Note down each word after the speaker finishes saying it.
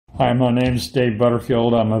Hi, my name's Dave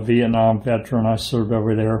Butterfield. I'm a Vietnam veteran. I served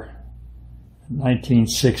over there in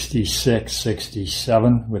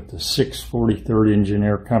 1966-67 with the 643rd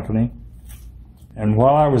Engineer Company. And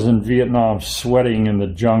while I was in Vietnam sweating in the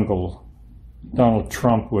jungle, Donald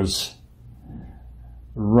Trump was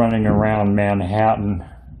running around Manhattan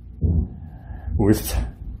with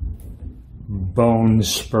bone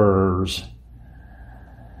spurs.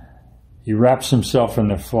 He wraps himself in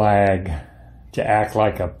the flag to act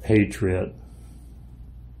like a patriot.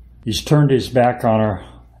 He's turned his back on our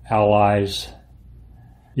allies.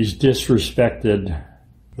 He's disrespected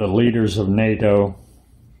the leaders of NATO.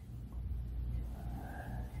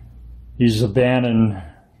 He's abandoned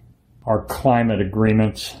our climate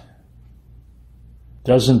agreements.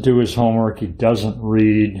 Doesn't do his homework. He doesn't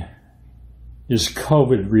read. His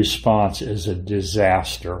COVID response is a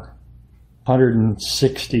disaster.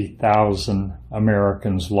 160,000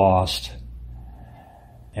 Americans lost.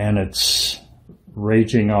 And it's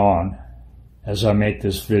raging on as I make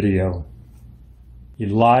this video. He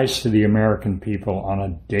lies to the American people on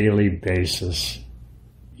a daily basis.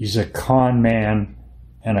 He's a con man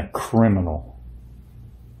and a criminal.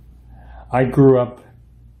 I grew up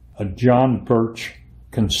a John Birch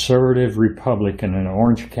conservative Republican in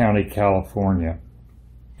Orange County, California.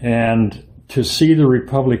 And to see the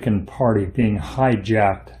Republican Party being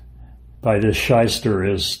hijacked by this shyster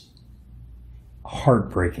is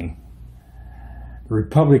heartbreaking. The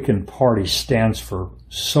Republican Party stands for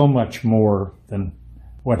so much more than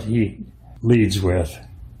what he leads with.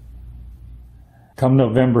 Come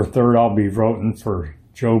November 3rd, I'll be voting for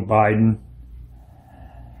Joe Biden.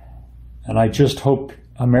 And I just hope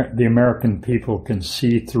the American people can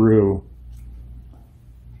see through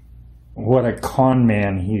what a con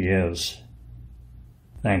man he is.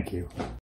 Thank you.